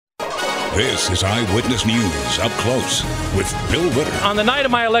This is Eyewitness News Up Close with Bill Ritter. On the night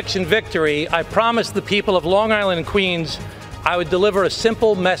of my election victory, I promised the people of Long Island and Queens I would deliver a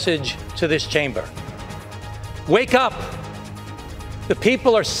simple message to this chamber. Wake up! The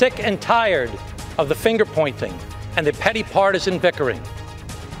people are sick and tired of the finger pointing and the petty partisan bickering.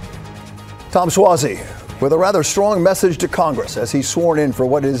 Tom Suozzi with a rather strong message to Congress as he's sworn in for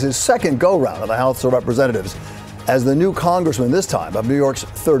what is his second go-round of the House of Representatives as the new congressman, this time of New York's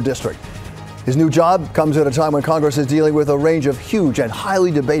 3rd District. His new job comes at a time when Congress is dealing with a range of huge and highly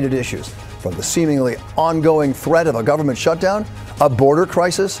debated issues, from the seemingly ongoing threat of a government shutdown, a border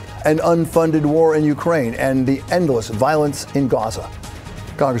crisis, an unfunded war in Ukraine, and the endless violence in Gaza.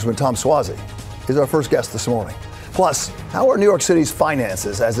 Congressman Tom Suozzi is our first guest this morning. Plus, how are New York City's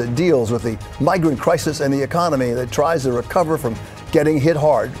finances as it deals with the migrant crisis and the economy that tries to recover from getting hit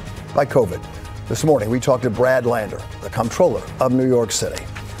hard by COVID? This morning, we talked to Brad Lander, the Comptroller of New York City.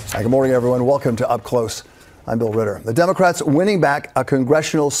 Good morning, everyone. Welcome to Up Close. I'm Bill Ritter. The Democrats winning back a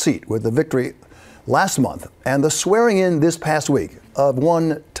congressional seat with the victory last month and the swearing in this past week of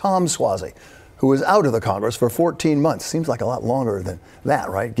one Tom Suozzi, who was out of the Congress for 14 months. Seems like a lot longer than that,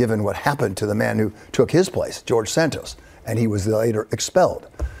 right? Given what happened to the man who took his place, George Santos, and he was later expelled.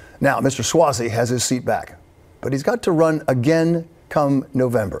 Now, Mr. Suozzi has his seat back, but he's got to run again come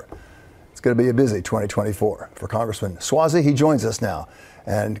November. It's going to be a busy 2024 for Congressman Suozzi. He joins us now.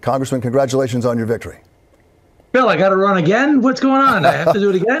 And Congressman, congratulations on your victory. Bill, I got to run again? What's going on? I have to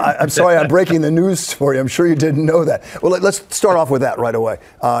do it again? I'm sorry, I'm breaking the news for you. I'm sure you didn't know that. Well, let's start off with that right away.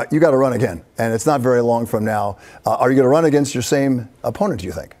 You got to run again, and it's not very long from now. Are you going to run against your same opponent, do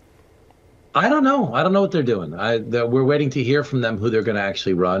you think? I don't know. I don't know what they're doing. We're waiting to hear from them who they're going to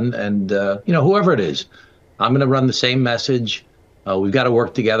actually run. And, whoever it is, I'm going to run the same message. We've got to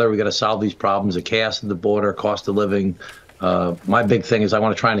work together. We've got to solve these problems, the chaos at the border, cost of living. My big thing is I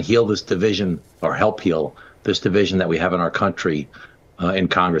want to try and heal this division, or help heal this division that we have in our country in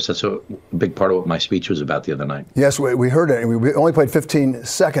Congress. That's a big part of what my speech was about the other night. Yes, we heard it. We only played 15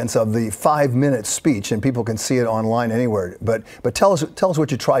 seconds of the 5-minute speech, and people can see it online anywhere. But tell us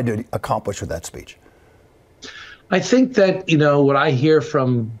what you tried to accomplish with that speech. I think that, what I hear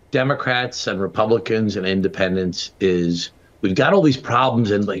from Democrats and Republicans and independents is we've got all these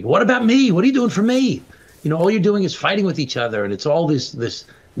problems, and like, what about me? What are you doing for me? All you're doing is fighting with each other, and it's all this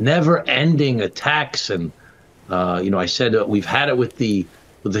never-ending attacks. And I said we've had it with the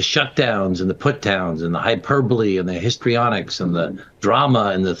shutdowns and the put-downs and the hyperbole and the histrionics and the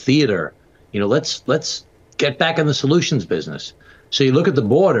drama and the theater. Let's get back in the solutions business. So you look at the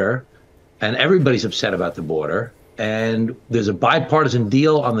border, and everybody's upset about the border, and there's a bipartisan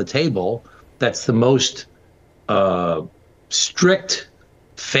deal on the table that's the most strict,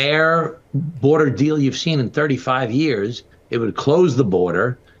 fair border deal you've seen in 35 years. It would close the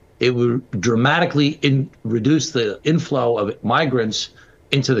border. It would dramatically reduce the inflow of migrants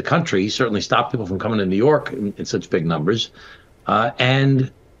into the country, certainly stop people from coming to New York in such big numbers.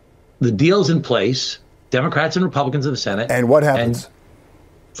 And the deal's in place, Democrats and Republicans in the Senate. And what happens? And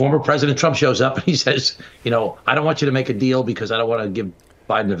former President Trump shows up and he says, I don't want you to make a deal because I don't want to give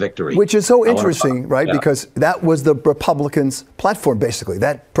Biden a victory. Which is so interesting, right? Yeah. Because that was the Republicans' platform, basically.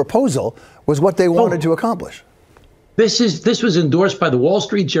 That proposal was what they wanted to accomplish. This was endorsed by the Wall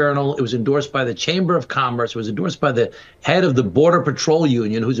Street Journal. It was endorsed by the Chamber of Commerce. It was endorsed by the head of the Border Patrol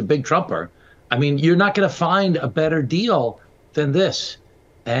Union, who's a big Trumper. I mean, you're not going to find a better deal than this.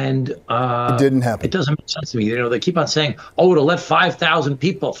 And it didn't happen. It doesn't make sense to me. They keep on saying, it'll let 5,000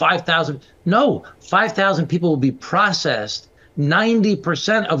 people, 5,000. No, 5,000 people will be processed.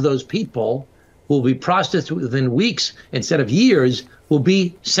 90% of those people will be processed within weeks instead of years, will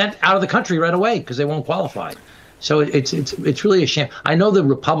be sent out of the country right away because they won't qualify. So it's really a shame. I know the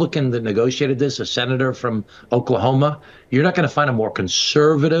Republican that negotiated this, a senator from Oklahoma. You're not going to find a more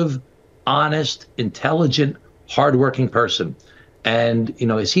conservative, honest, intelligent, hardworking person. And,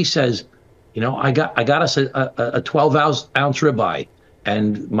 as he says, I got us a 12-ounce ribeye.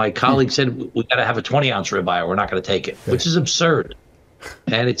 And my colleague said, we got to have a 20-ounce ribeye or we're not going to take it, which is absurd.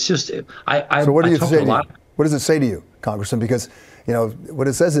 And it's just, So what do you say? What does it say to you, Congressman? Because, what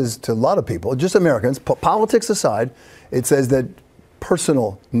it says is to a lot of people, just Americans, politics aside, it says that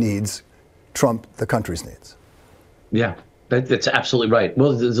personal needs trump the country's needs. Yeah, that's absolutely right.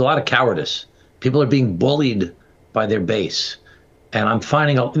 Well, there's a lot of cowardice. People are being bullied by their base. And I'm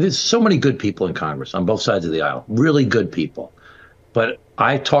finding out there's so many good people in Congress on both sides of the aisle, really good people. But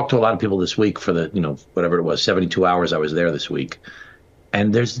I talked to a lot of people this week for the, whatever it was, 72 hours I was there this week.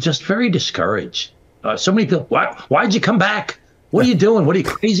 And there's just very discouraged. So many people, why'd you come back? What are you doing? What are you,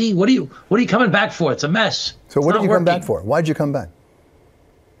 crazy? What are you coming back for? It's a mess. So what did you come back for? Why'd you come back?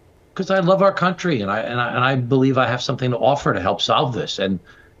 because I love our country, and I believe I have something to offer to help solve this. And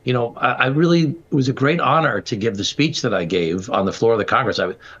I really, it was a great honor to give the speech that I gave on the floor of the Congress.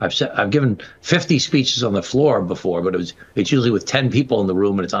 I've given 50 speeches on the floor before, but it's usually with 10 people in the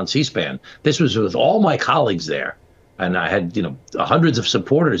room and it's on C-SPAN. This was with all my colleagues there, and I had hundreds of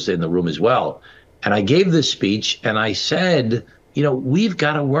supporters in the room as well. And I gave this speech and I said, we've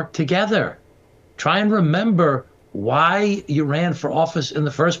got to work together. Try and remember why you ran for office in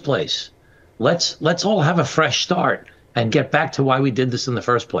the first place. Let's all have a fresh start and get back to why we did this in the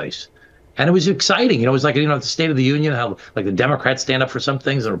first place. And it was exciting. It was like, the State of the Union, how like the Democrats stand up for some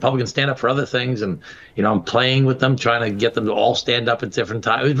things and Republicans stand up for other things. And, I'm playing with them, trying to get them to all stand up at different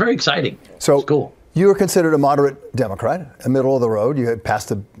times. It was very exciting. So it's cool. You were considered a moderate Democrat, a middle of the road. You had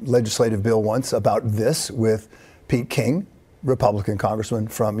passed a legislative bill once about this with Pete King, Republican congressman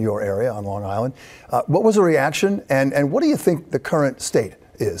from your area on Long Island. What was the reaction? And what do you think the current state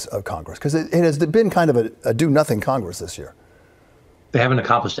is of Congress? Because it has been kind of a do-nothing Congress this year. They haven't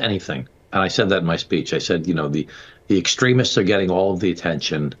accomplished anything. And I said that in my speech. I said, the extremists are getting all of the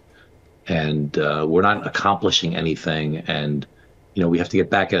attention, and we're not accomplishing anything. And, we have to get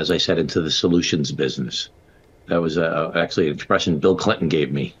back, as I said, into the solutions business. That was actually an expression Bill Clinton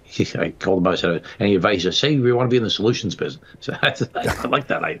gave me. I called him up, I said, any advice? I say, we want to be in the solutions business. So I like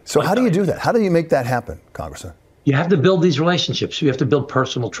that. So how do you do that? How do you make that happen, Congressman? You have to build these relationships. You have to build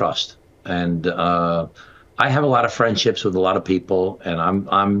personal trust. And I have a lot of friendships with a lot of people,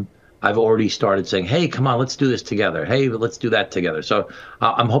 and I've already started saying, hey, come on, let's do this together. Hey, let's do that together. So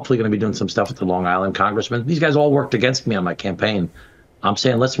I'm hopefully going to be doing some stuff with the Long Island congressmen. These guys all worked against me on my campaign. I'm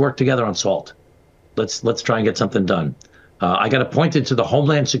saying, let's work together on SALT. Let's try and get something done. I got appointed to the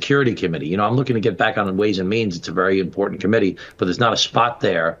Homeland Security Committee. I'm looking to get back on Ways and Means. It's a very important committee, but there's not a spot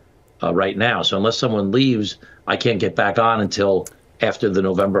there right now. So unless someone leaves, I can't get back on until after the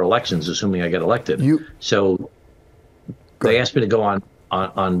November elections, assuming I get elected. So they asked me to go on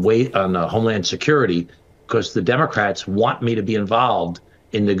Homeland Security because the Democrats want me to be involved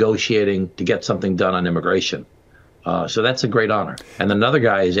in negotiating to get something done on immigration. So that's a great honor. And another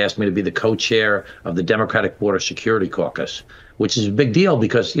guy has asked me to be the co-chair of the Democratic Border Security Caucus, which is a big deal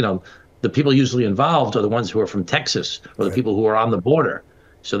because, the people usually involved are the ones who are from Texas or the people who are on the border.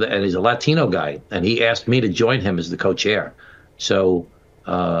 And he's a Latino guy, and he asked me to join him as the co-chair. So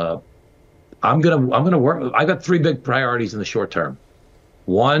I'm gonna work. I've got 3 big priorities in the short term.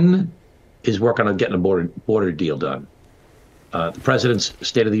 One is work on getting a border deal done. The president's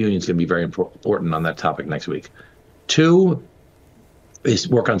State of the Union is going to be very important on that topic next week. 2 is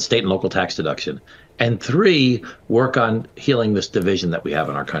work on state and local tax deduction. And 3, work on healing this division that we have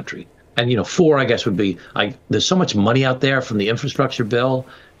in our country. And 4, I guess, would be there's so much money out there from the infrastructure bill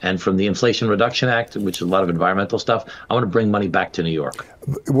and from the Inflation Reduction Act, which is a lot of environmental stuff. I want to bring money back to New York.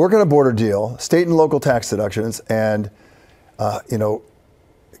 Work on a border deal, state and local tax deductions, and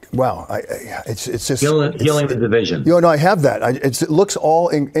wow, it's just healing the division. No, I have that. It looks all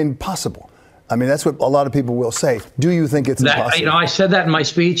impossible. I mean, that's what a lot of people will say. Do you think it's impossible? I said that in my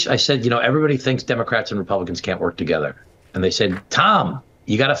speech. I said, everybody thinks Democrats and Republicans can't work together. And they said, Tom,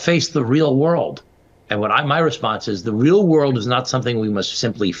 you got to face the real world. And my response is, the real world is not something we must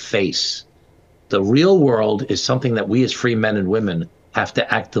simply face. The real world is something that we as free men and women have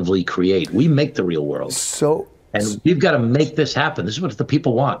to actively create. We make the real world. And we've got to make this happen. This is what the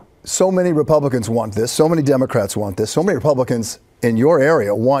people want. So many Republicans want this. So many Democrats want this. So many Republicans in your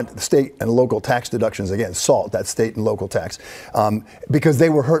area want state and local tax deductions. Again, SALT, that state and local tax, because they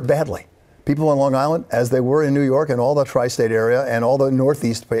were hurt badly. People on Long Island, as they were in New York and all the tri-state area and all the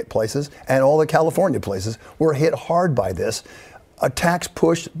Northeast places and all the California places, were hit hard by this. A tax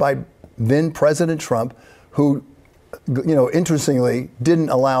pushed by then President Trump, who, interestingly, didn't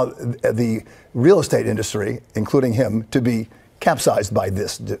allow the real estate industry, including him, to be capsized by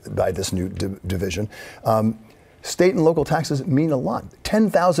this new division. State and local taxes mean a lot.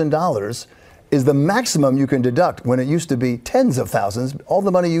 $10,000 is the maximum you can deduct when it used to be tens of thousands, all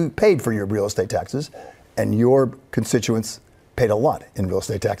the money you paid for your real estate taxes, and your constituents paid a lot in real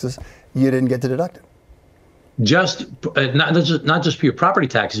estate taxes. You didn't get to deduct it. Not just for your property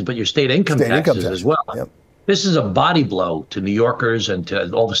taxes, but your state income taxes as well. Yep. This is a body blow to New Yorkers and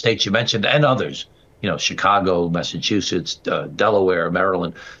to all the states you mentioned and others. Chicago, Massachusetts, Delaware,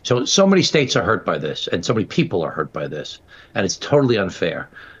 Maryland. So many states are hurt by this, and so many people are hurt by this, and it's totally unfair.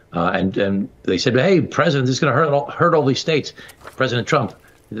 And they said, hey, President, this is going to hurt all these states. President Trump,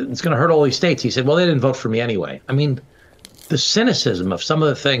 it's going to hurt all these states. He said, well, they didn't vote for me anyway. I mean, the cynicism of some of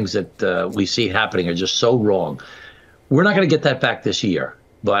the things that we see happening are just so wrong. We're not going to get that back this year,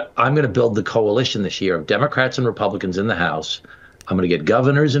 but I'm going to build the coalition this year of Democrats and Republicans in the House I'm going to get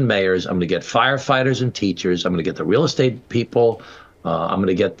governors and mayors. I'm going to get firefighters and teachers. I'm going to get the real estate people. I'm going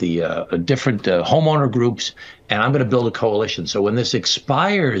to get the different homeowner groups, and I'm going to build a coalition. So when this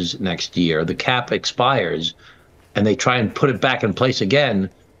expires next year, the cap expires, and they try and put it back in place again,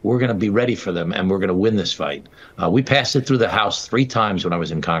 we're going to be ready for them, and we're going to win this fight. We passed it through the House 3 times when I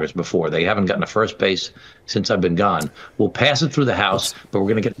was in Congress before. They haven't gotten a first base since I've been gone. We'll pass it through the House, but we're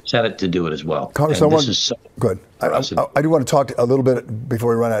going to get the Senate to do it as well. Congressman, good. I do want to talk a little bit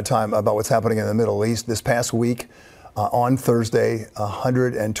before we run out of time about what's happening in the Middle East. This past week, on Thursday,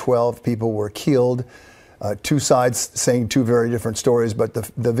 112 people were killed. Two sides saying two very different stories, but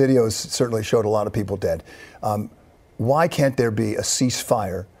the videos certainly showed a lot of people dead. Why can't there be a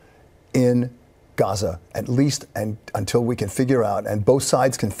ceasefire in Gaza, at least until we can figure out, and both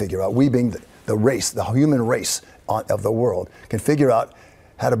sides can figure out, we being the race, the human race of the world, can figure out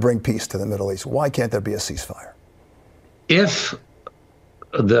how to bring peace to the Middle East? Why can't there be a ceasefire? If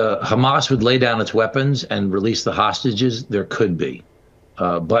the Hamas would lay down its weapons and release the hostages, there could be.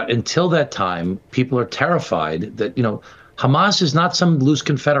 But until that time, people are terrified that, Hamas is not some loose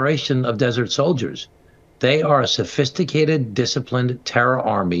confederation of desert soldiers. They are a sophisticated, disciplined terror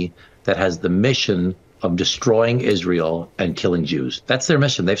army that has the mission of destroying Israel and killing Jews. That's their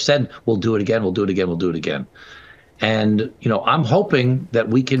mission. They've said, we'll do it again, we'll do it again, we'll do it again. And, I'm hoping that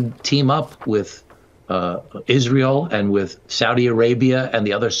we can team up with Israel and with Saudi Arabia and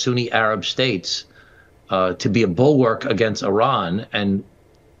the other Sunni Arab states to be a bulwark against Iran and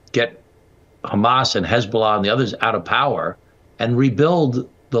get Hamas and Hezbollah and the others out of power and rebuild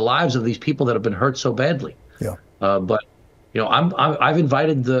the lives of these people that have been hurt so badly. Yeah. But I've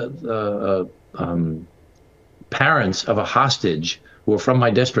invited the parents of a hostage who are from my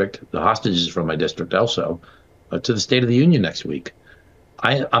district. The hostage is from my district also, to the State of the Union next week.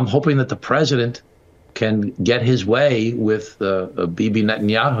 I'm hoping that the president can get his way with Bibi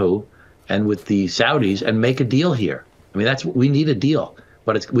Netanyahu and with the Saudis and make a deal here. I mean, we need a deal,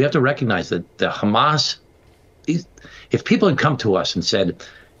 but we have to recognize that the Hamas. If people had come to us and said,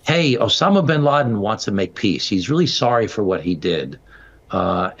 hey, Osama bin Laden wants to make peace. He's really sorry for what he did.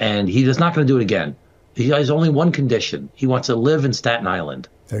 And he is not going to do it again. He has only one condition. He wants to live in Staten Island.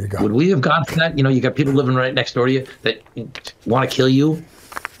 There you go. Would we have gone for that? You got people living right next door to you that want to kill you.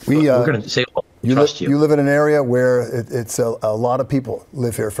 We're going to say, trust you. You live in an area where it's a lot of people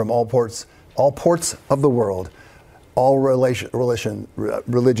live here from all ports of the world, all religions,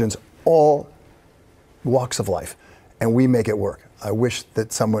 all walks of life. And we make it work. I wish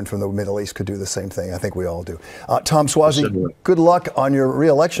that someone from the Middle East could do the same thing. I think we all do. Tom Suozzi, good luck on your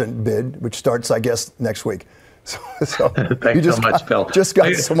re-election bid, which starts, I guess, next week. So Thanks so much, Bill. Just got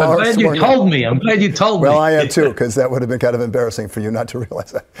I'm glad you told me. I'm glad you told me. Well, I am too, because that would have been kind of embarrassing for you not to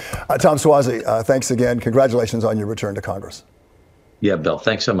realize that. Tom Suozzi, thanks again. Congratulations on your return to Congress. Yeah, Bill,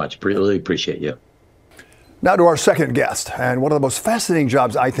 thanks so much. Really appreciate you. Now to our second guest, and one of the most fascinating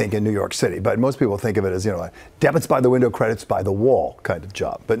jobs, I think, in New York City. But most people think of it as, a debits by the window, credits by the wall kind of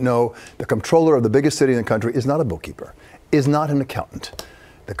job. But no, the comptroller of the biggest city in the country is not a bookkeeper, is not an accountant.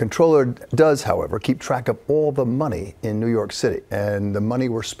 The comptroller does, however, keep track of all the money in New York City and the money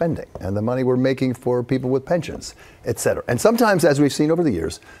we're spending and the money we're making for people with pensions, et cetera. And sometimes, as we've seen over the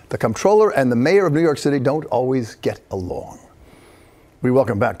years, the comptroller and the mayor of New York City don't always get along. We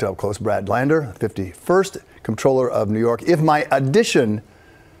welcome back to Up Close Brad Lander, 51st Comptroller of New York. If my addition,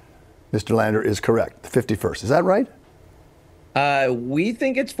 Mr. Lander, is correct, 51st. Is that right? We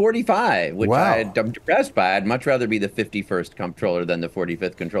think it's 45, which wow. I'm impressed by. I'd much rather be the 51st Comptroller than the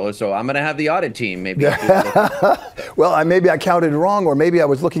 45th Comptroller, so I'm going to have the audit team. Maybe. Well, maybe I counted wrong, or maybe I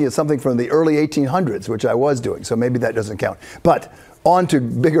was looking at something from the early 1800s, which I was doing, so maybe that doesn't count. But on to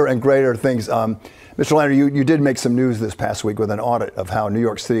bigger and greater things. Mr. Lander, you did make some news this past week with an audit of how New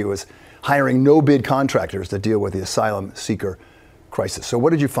York City was hiring no-bid contractors to deal with the asylum seeker crisis. So what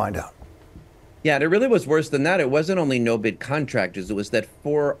did you find out? Yeah, and it really was worse than that. It wasn't only no-bid contractors. It was that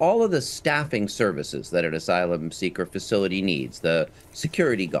for all of the staffing services that an asylum seeker facility needs, the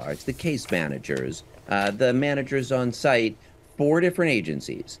security guards, the case managers, the managers on site, 4 different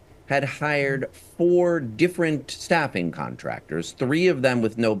agencies had hired 4 different staffing contractors, 3 of them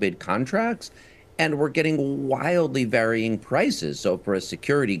with no-bid contracts, and we're getting wildly varying prices. So for a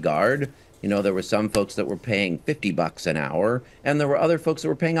security guard, there were some folks that were paying $50 an hour, and there were other folks that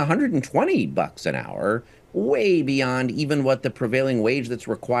were paying $120 an hour, way beyond even what the prevailing wage that's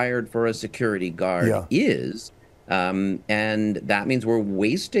required for a security guard is. And that means we're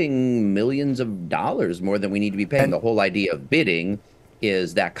wasting millions of dollars more than we need to be paying. And the whole idea of bidding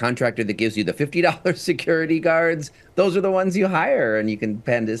is that contractor that gives you the $50 security guards, those are the ones you hire, and you can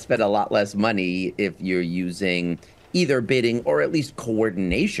spend a lot less money if you're using either bidding or at least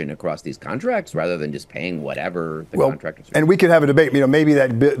coordination across these contracts rather than just paying whatever the contractors are. And we could have a debate. Maybe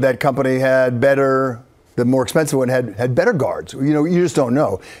that company had better, the more expensive one had better guards. You just don't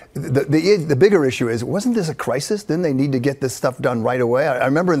know. The bigger issue is, wasn't this a crisis? Didn't they need to get this stuff done right away? I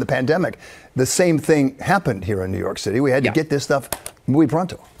remember in the pandemic, the same thing happened here in New York City. We had to get this stuff muy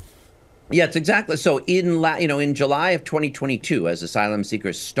pronto. Yes, exactly. So in July of 2022, as asylum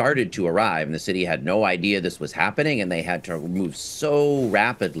seekers started to arrive, and the city had no idea this was happening, and they had to move so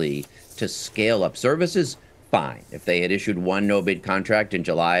rapidly to scale up services, fine. If they had issued one no-bid contract in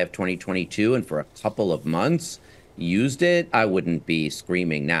July of 2022 and for a couple of months used it, I wouldn't be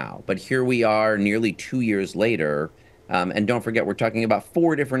screaming now. But here we are nearly 2 years later. And don't forget, we're talking about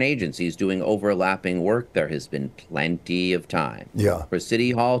 4 different agencies doing overlapping work. There has been plenty of time for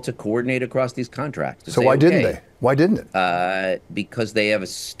City Hall to coordinate across these contracts. So why didn't they? Why didn't it? Because they have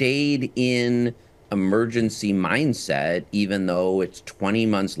stayed in emergency mindset, even though it's 20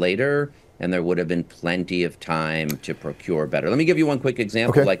 months later, and there would have been plenty of time to procure better. Let me give you one quick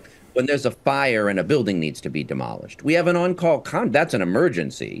example. Like when there's a fire and a building needs to be demolished, we have an on-call that's an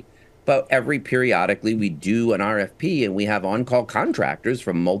emergency. But periodically we do an RFP and we have on-call contractors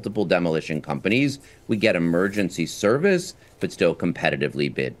from multiple demolition companies. We get emergency service, but still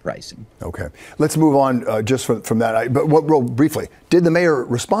competitively bid pricing. Okay, let's move on just from that. But real briefly, did the mayor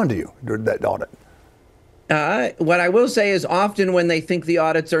respond to you during that audit? What I will say is often when they think the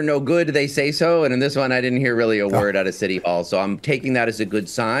audits are no good, they say so. And in this one, I didn't hear really a word out of City Hall. So I'm taking that as a good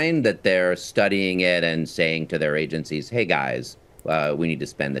sign that they're studying it and saying to their agencies, hey, guys, we need to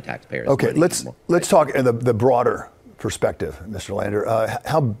spend the taxpayers' money. Okay, let's talk in the broader perspective, Mr. Lander.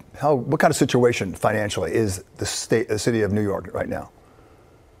 What kind of situation financially is the city of New York right now?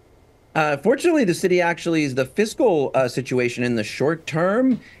 Fortunately, the city actually is the fiscal situation in the short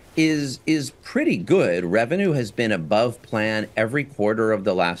term is pretty good. Revenue has been above plan every quarter of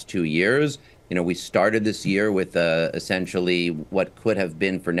the last 2 years. We started this year with essentially what could have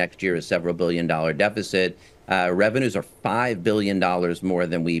been for next year a several billion-dollar deficit. Revenues are $5 billion more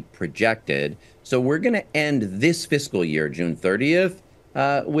than we projected. So we're going to end this fiscal year, June 30th,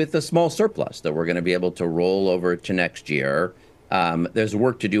 with a small surplus that we're going to be able to roll over to next year. There's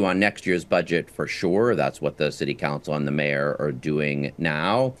work to do on next year's budget for sure. That's what the city council and the mayor are doing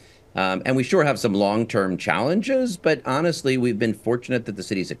now. And we sure have some long-term challenges, but honestly, we've been fortunate that the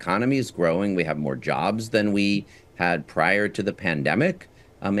city's economy is growing. We have more jobs than we had prior to the pandemic.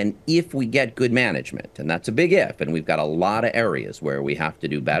 And if we get good management, and that's a big if, and we've got a lot of areas where we have to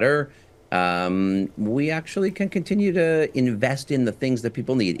do better, we actually can continue to invest in the things that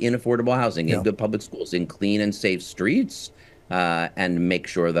people need, in affordable housing, in good public schools, in clean and safe streets, and make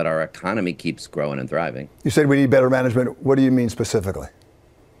sure that our economy keeps growing and thriving. You said we need better management. What do you mean specifically?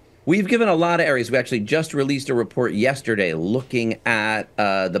 We've given a lot of areas. We actually just released a report yesterday looking at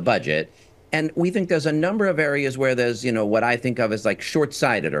the budget. And we think there's a number of areas where there's, what I think of as like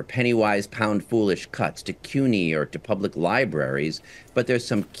short-sighted or penny-wise, pound-foolish cuts to CUNY or to public libraries. But there's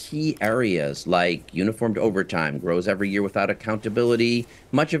some key areas like uniformed overtime grows every year without accountability,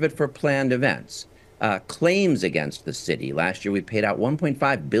 much of it for planned events. Claims against the city. Last year, we paid out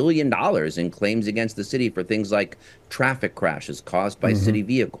 $1.5 billion in claims against the city for things like traffic crashes caused by city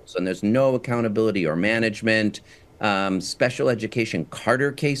vehicles. And there's no accountability or management. Special education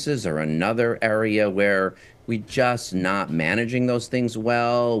Carter cases are another area where we're just not managing those things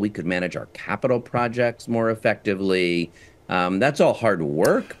well. We could manage our capital projects more effectively. That's all hard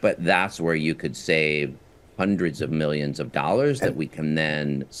work, but that's where you could save hundreds of millions of dollars that we can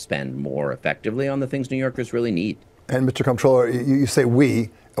then spend more effectively on the things New Yorkers really need. And Mr. Comptroller, you say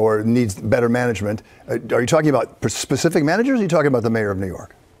we, or needs better management. Are you talking about specific managers, or are you talking about the mayor of New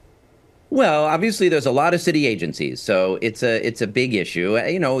York? Well, obviously, there's a lot of city agencies, so it's a big issue.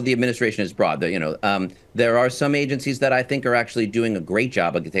 The administration is broad. There are some agencies that I think are actually doing a great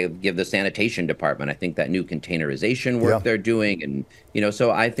job. They give the sanitation department. I think that new containerization work they're doing, and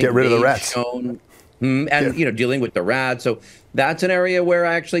so I think get rid of the rats. Dealing with the rats. So that's an area where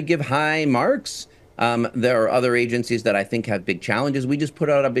I actually give high marks. There are other agencies that I think have big challenges. We just put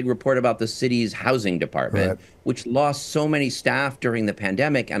out a big report about the city's housing department, which lost so many staff during the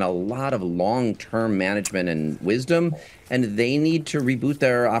pandemic and a lot of long-term management and wisdom. And they need to reboot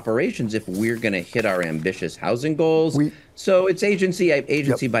their operations if we're going to hit our ambitious housing goals. So it's agency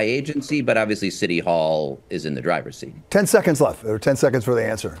by agency, but obviously City Hall is in the driver's seat. 10 seconds left, or 10 seconds for the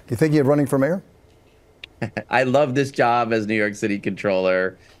answer. You thinking of running for mayor? I love this job as New York City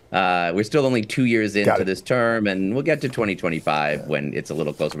Controller. We're still only 2 years into this term, and we'll get to 2025 when it's a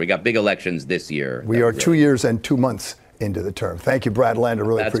little closer. We got big elections this year. We are 2 years and 2 months into the term. Thank you, Brad Lander.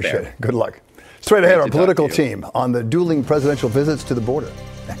 Really appreciate it. Good luck. Straight ahead, our political team on the dueling presidential visits to the border.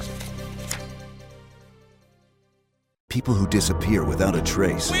 Next. People who disappear without a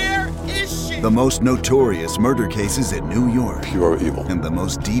trace. Where is she? The most notorious murder cases in New York. Pure evil. And the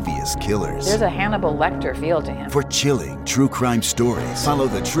most devious killers. There's a Hannibal Lecter feel to him. For chilling true crime stories, follow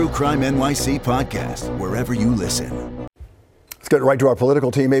the True Crime NYC podcast wherever you listen. Let's get right to our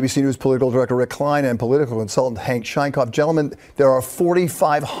political team. ABC News political director Rick Klein and political consultant Hank Scheinkoff. Gentlemen, there are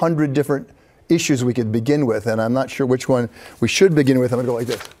 4,500 different issues we could begin with, and I'm not sure which one we should begin with. I'm going to go like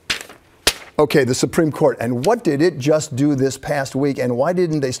this. Okay, the Supreme Court. And what did it just do this past week, and why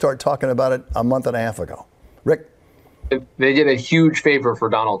didn't they start talking about it a month and a half ago? Rick? They did a huge favor for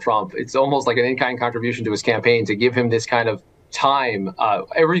Donald Trump. It's almost like an in-kind contribution to his campaign to give him this kind of time.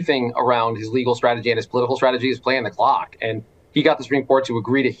 Everything around his legal strategy and his political strategy is playing the clock. And he got the Supreme Court to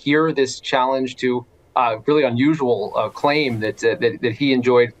agree to hear this challenge to really unusual claim that he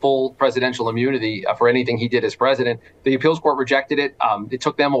enjoyed full presidential immunity for anything he did as president. The appeals court rejected it. It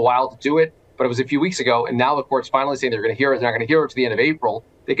took them a while to do it, but it was a few weeks ago. And now the court's finally saying they're going to hear it. They're not going to hear it to the end of April.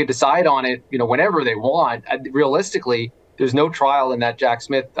 They could decide on it, whenever they want. Realistically, there's no trial in that Jack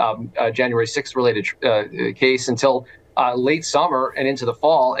Smith January 6th related case until late summer and into the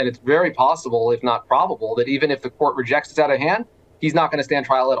fall. And it's very possible, if not probable, that even if the court rejects it out of hand, he's not going to stand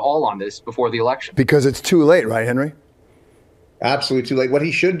trial at all on this before the election. Because it's too late, right, Henry? Absolutely too late. What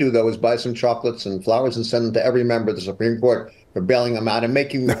he should do, though, is buy some chocolates and flowers and send them to every member of the Supreme Court for bailing him out and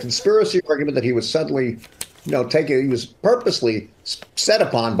making the conspiracy argument that he was suddenly, he was purposely set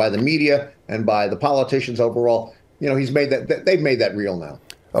upon by the media and by the politicians overall. He's made that, they've made that real now.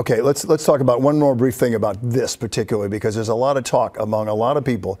 Okay, let's talk about one more brief thing about this particularly, because there's a lot of talk among a lot of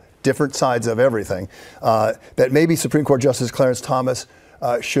people, different sides of everything, that maybe Supreme Court Justice Clarence Thomas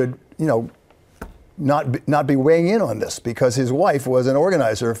should, not be weighing in on this because his wife was an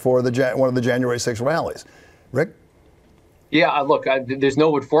organizer for one of the January 6th rallies. Rick? Yeah, look, there's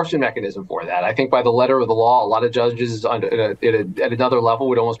no enforcement mechanism for that. I think by the letter of the law, a lot of judges at another level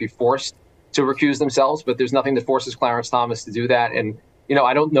would almost be forced to recuse themselves, but there's nothing that forces Clarence Thomas to do that. And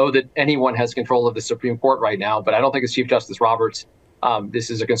I don't know that anyone has control of the Supreme Court right now, but I don't think it's Chief Justice Roberts. This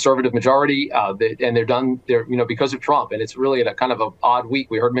is a conservative majority, and they're done there, because of Trump. And it's really a kind of an odd week.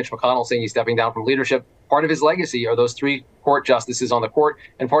 We heard Mitch McConnell saying he's stepping down from leadership. Part of his legacy are those 3 court justices on the court,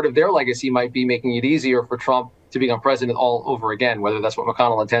 and part of their legacy might be making it easier for Trump to become president all over again, whether that's what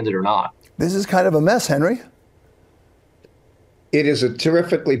McConnell intended or not. This is kind of a mess, Henry. It is a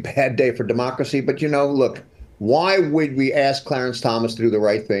terrifically bad day for democracy, but look. Why would we ask Clarence Thomas to do the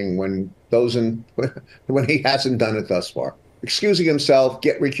right thing when he hasn't done it thus far? Recusing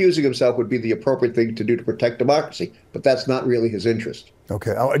himself would be the appropriate thing to do to protect democracy, but that's not really his interest.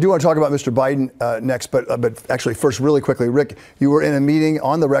 Okay, I do want to talk about Mr. Biden next, but actually first, really quickly, Rick, you were in a meeting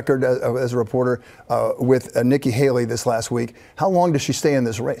on the record as a reporter with Nikki Haley this last week. How long does she stay in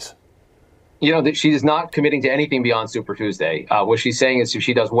this race? She is not committing to anything beyond Super Tuesday. What she's saying is if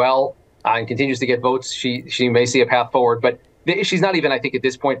she does well, and continues to get votes, she may see a path forward. But she's not even, I think, at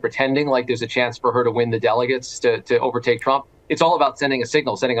this point, pretending like there's a chance for her to win the delegates to overtake Trump. It's all about sending a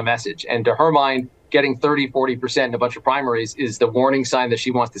signal, sending a message. And to her mind, getting 30-40% in a bunch of primaries is the warning sign that she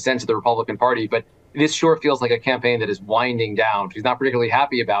wants to send to the Republican Party. But this sure feels like a campaign that is winding down. She's not particularly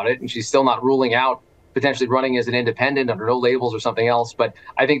happy about it, and she's still not ruling out potentially running as an independent under no labels or something else. But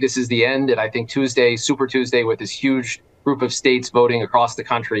I think this is the end. And I think Tuesday, Super Tuesday, with this huge group of states voting across the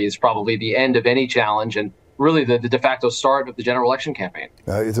country is probably the end of any challenge and really the de facto start of the general election campaign.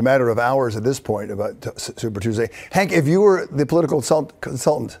 It's a matter of hours at this point about Super Tuesday. Hank, if you were the political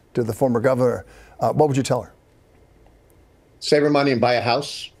consultant to the former governor, what would you tell her? Save her money and buy a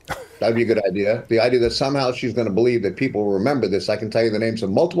house. That would be a good idea. The idea that somehow she's going to believe that people will remember this. I can tell you the names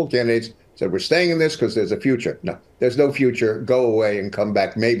of multiple candidates said we're staying in this because there's a future. No, there's no future. Go away and come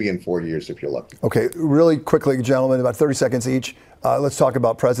back maybe in 4 years if you're lucky. Okay, really quickly, gentlemen, about 30 seconds each. Let's talk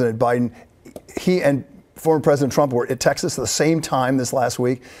about President Biden. He and former President Trump were at Texas at the same time this last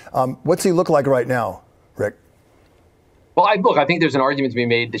week. What's he look like right now, Rick? Well, I think there's an argument to be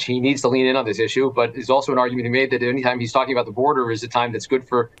made that he needs to lean in on this issue, but there's also an argument to be made that anytime he's talking about the border is a time that's good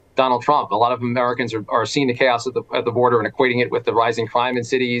for Donald Trump. A lot of Americans are seeing the chaos at the border and equating it with the rising crime in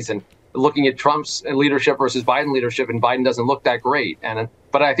cities and looking at Trump's leadership versus Biden leadership, and Biden doesn't look that great.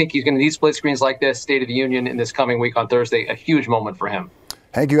 But I think he's going to need split screens like this, State of the Union in this coming week on Thursday, a huge moment for him.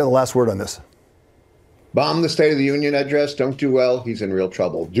 Hank, you got the last word on this. Bomb the State of the Union address. Don't do well. He's in real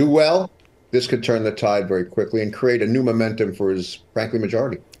trouble. Do well. This could turn the tide very quickly and create a new momentum for his, frankly,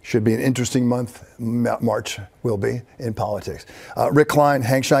 majority. Should be an interesting month. March will be in politics. Rick Klein,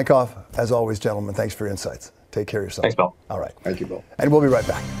 Hank Scheinkoff, as always, gentlemen, thanks for your insights. Take care of yourself. Thanks, Bill. All right. Thank you, Bill. And we'll be right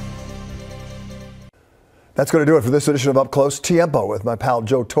back. That's going to do it for this edition of Up Close. Tiempo with my pal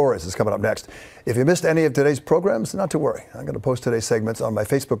Joe Torres is coming up next. If you missed any of today's programs, not to worry. I'm going to post today's segments on my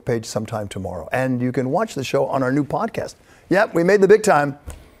Facebook page sometime tomorrow. And you can watch the show on our new podcast. Yep, we made the big time.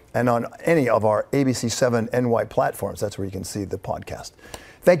 And on any of our ABC7 NY platforms, that's where you can see the podcast.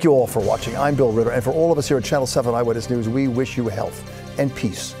 Thank you all for watching. I'm Bill Ritter. And for all of us here at Channel 7 Eyewitness News, we wish you health and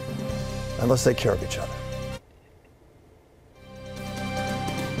peace. And let's take care of each other.